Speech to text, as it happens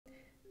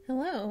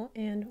Hello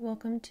and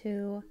welcome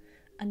to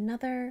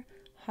another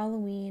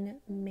Halloween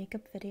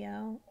makeup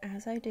video,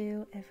 as I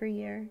do every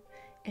year.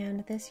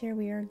 And this year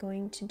we are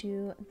going to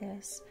do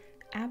this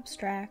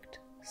abstract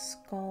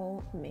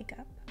skull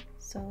makeup.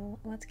 So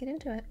let's get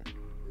into it.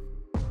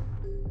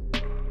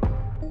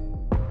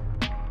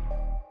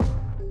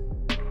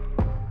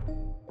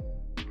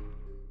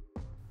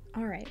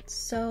 Alright,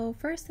 so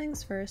first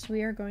things first,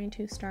 we are going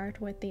to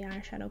start with the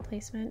eyeshadow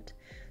placement.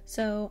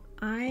 So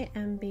I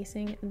am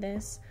basing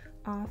this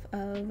off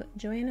of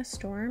Johanna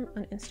Storme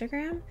on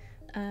Instagram.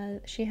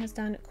 She has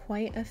done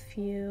quite a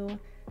few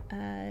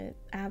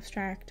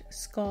abstract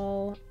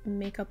skull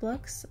makeup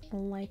looks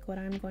like what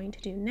I'm going to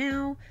do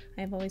now.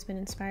 I've always been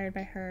inspired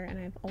by her and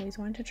I've always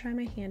wanted to try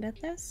my hand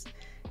at this.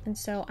 And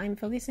so I'm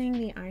focusing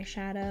the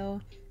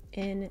eyeshadow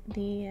in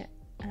the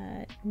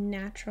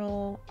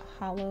natural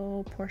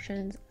hollow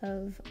portions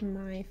of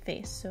my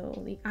face.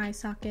 So the eye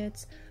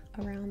sockets,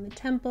 around the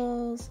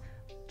temples,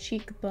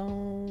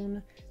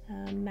 cheekbone,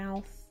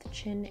 mouth,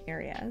 chin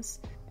areas.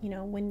 You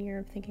know, when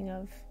you're thinking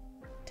of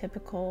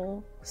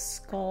typical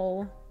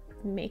skull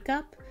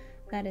makeup,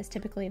 that is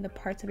typically the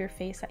parts of your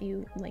face that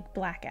you like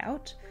black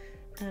out.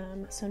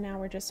 So now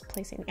we're just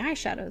placing the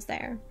eyeshadows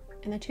there.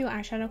 And the two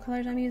eyeshadow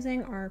colors I'm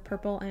using are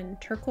purple and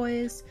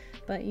turquoise,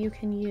 but you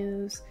can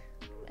use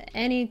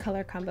any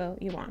color combo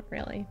you want,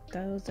 really.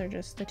 Those are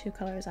just the two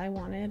colors I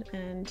wanted,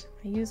 and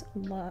I use a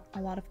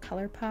lot of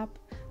ColourPop.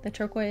 The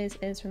turquoise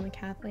is from the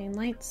Kathleen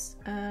Lights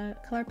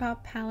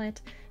ColourPop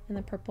palette, and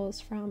the purple is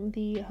from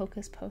the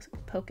Hocus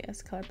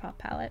Pocus ColourPop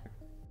palette.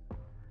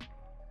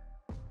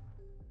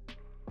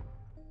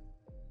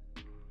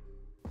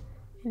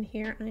 And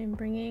here I am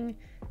bringing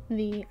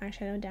the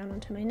eyeshadow down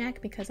onto my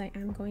neck because I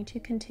am going to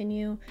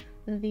continue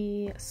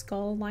the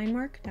skull line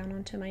work down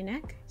onto my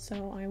neck.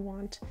 So I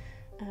want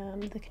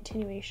the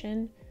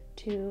continuation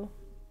to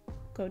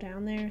go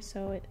down there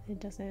so it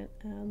doesn't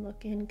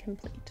look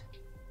incomplete.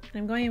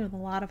 And I'm going in with a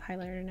lot of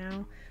highlighter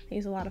now. I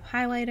use a lot of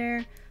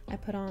highlighter. I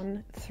put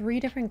on 3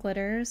 different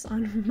glitters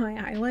on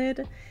my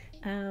eyelid,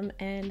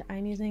 and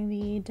I'm using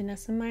the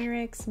Danessa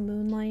Myricks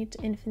Moonlight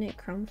Infinite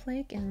Chrome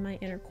Flake in my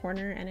inner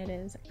corner, and it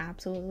is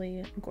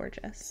absolutely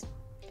gorgeous.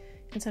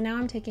 And so now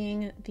I'm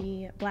taking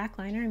the black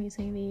liner. I'm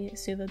using the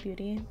Suva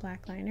Beauty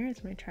black liner.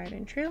 It's my tried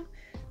and true.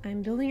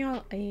 I'm building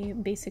out a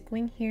basic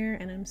wing here,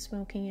 and I'm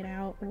smoking it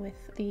out with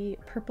the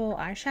purple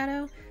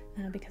eyeshadow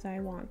because I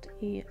want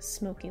a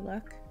smoky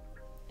look.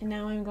 And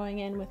now I'm going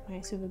in with my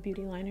Suva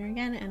Beauty liner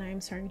again, and I'm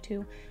starting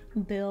to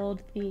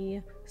build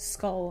the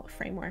skull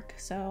framework.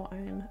 So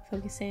I'm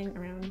focusing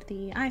around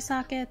the eye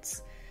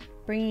sockets,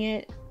 bringing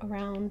it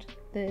around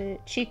the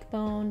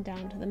cheekbone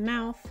down to the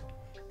mouth,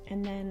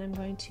 and then I'm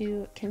going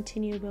to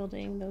continue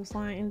building those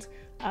lines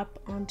up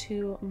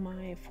onto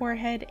my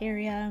forehead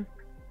area,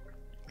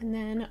 and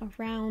then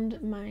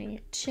around my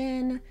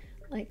chin,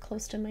 like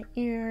close to my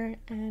ear,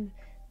 and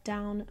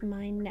down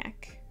my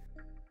neck.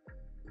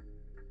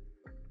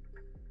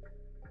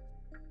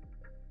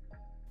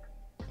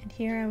 And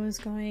here I was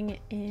going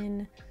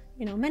in,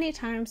 many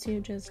times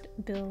to just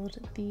build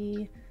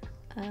the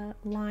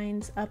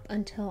lines up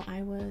until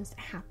I was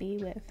happy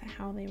with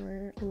how they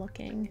were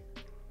looking.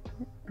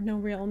 No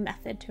real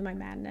method to my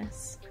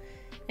madness.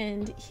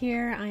 And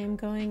here I am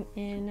going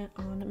in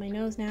on my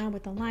nose now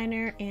with the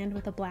liner and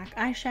with a black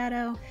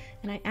eyeshadow,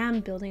 and I am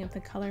building up the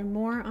color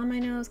more on my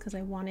nose because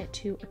I want it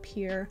to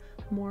appear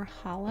more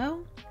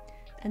hollow.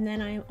 And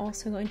then I am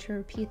also going to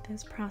repeat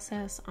this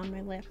process on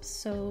my lips.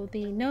 So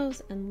the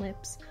nose and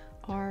lips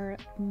are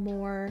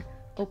more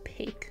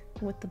opaque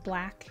with the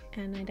black,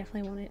 and I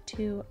definitely want it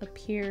to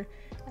appear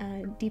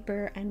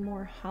deeper and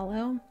more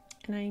hollow.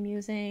 And I'm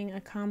using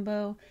a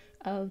combo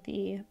of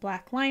the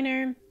black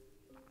liner,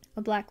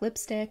 a black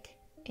lipstick,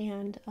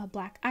 and a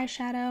black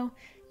eyeshadow.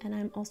 And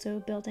I'm also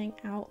building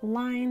out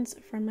lines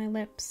from my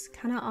lips,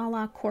 kind of a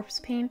la corpse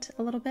paint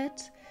a little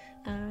bit.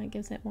 It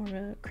gives it more of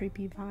a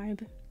creepy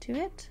vibe to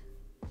it.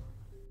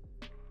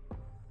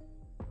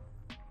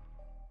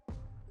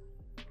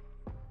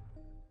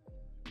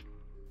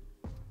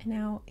 And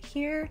now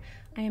here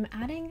I am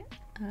adding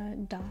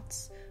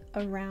dots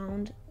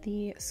around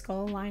the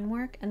skull line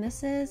work, and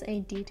this is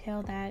a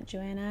detail that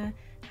Johanna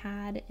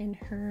had in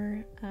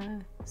her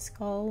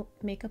skull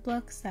makeup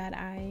looks that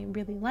I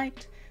really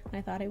liked, and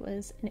I thought it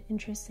was an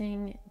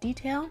interesting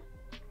detail.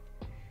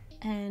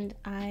 And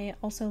I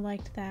also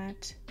liked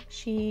that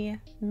she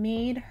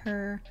made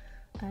her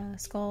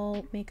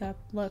skull makeup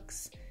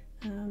looks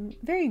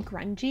very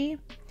grungy,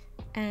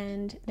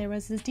 and there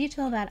was this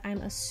detail that I'm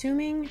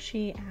assuming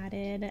she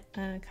added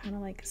kind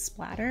of like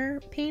splatter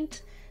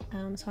paint.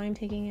 So I'm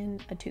taking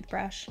in a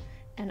toothbrush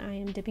and I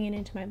am dipping it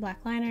into my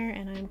black liner,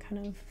 and I'm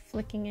kind of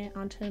flicking it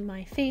onto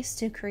my face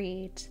to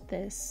create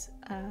this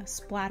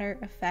splatter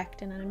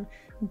effect, and I'm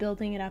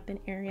building it up in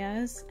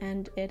areas,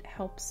 and it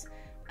helps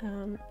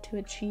to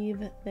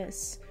achieve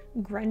this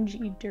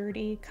grungy,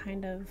 dirty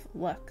kind of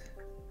look.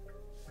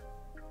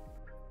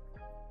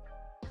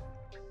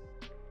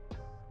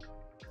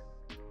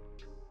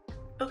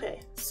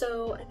 Okay,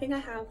 so I think I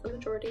have the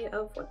majority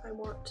of what I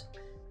want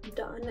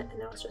done, and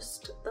now it's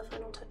just the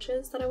final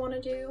touches that I want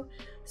to do.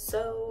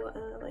 So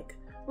like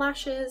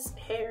lashes,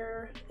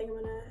 hair, I think I'm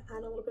gonna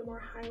add a little bit more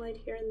highlight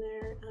here and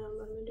there. I'm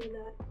gonna do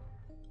that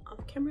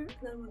off camera, and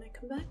then when I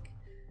come back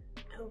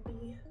I will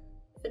be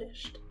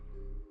finished.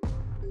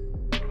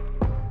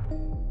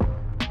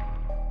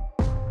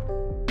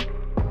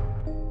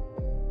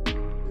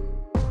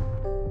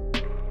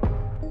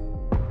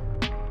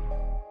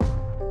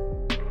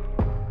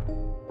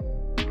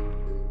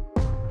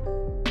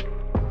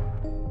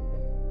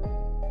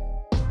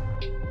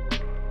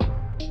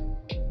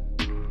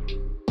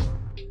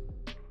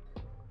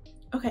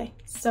 Okay,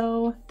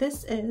 so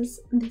this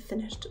is the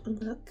finished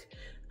look.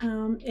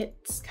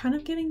 It's kind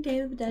of giving Day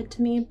of the Dead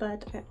to me,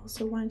 but I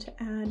also wanted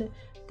to add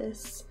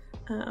this,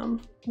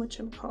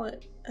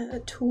 whatchamacallit, a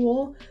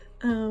tool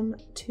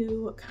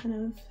to kind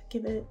of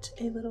give it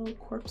a little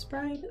corpse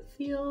bride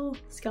feel,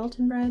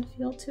 skeleton bride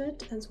feel to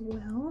it as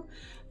well.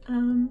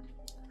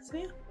 So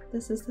yeah,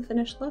 this is the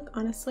finished look.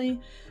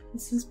 Honestly,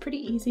 this is pretty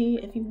easy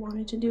if you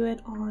wanted to do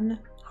it on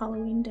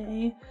Halloween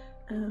day.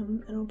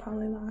 It'll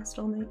probably last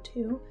all night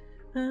too.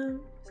 So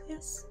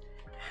yes,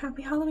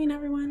 happy Halloween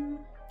everyone.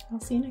 I'll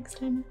see you next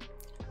time.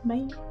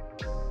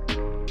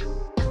 Bye.